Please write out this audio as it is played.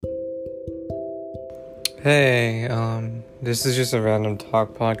Hey, this is just a random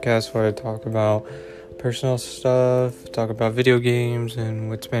talk podcast where I talk about personal stuff, talk about video games and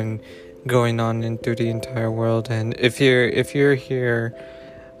what's been going on through the entire world. And if you're here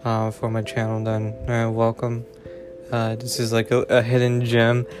for my channel, then welcome. This is like a hidden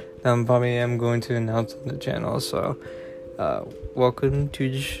gem that I'm probably am going to announce on the channel. So, welcome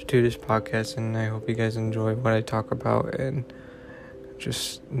to this podcast, and I hope you guys enjoy what I talk about and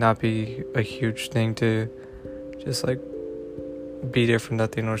just not be a huge thing to just like be there for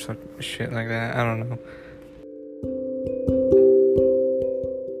nothing or some shit like that. I don't know.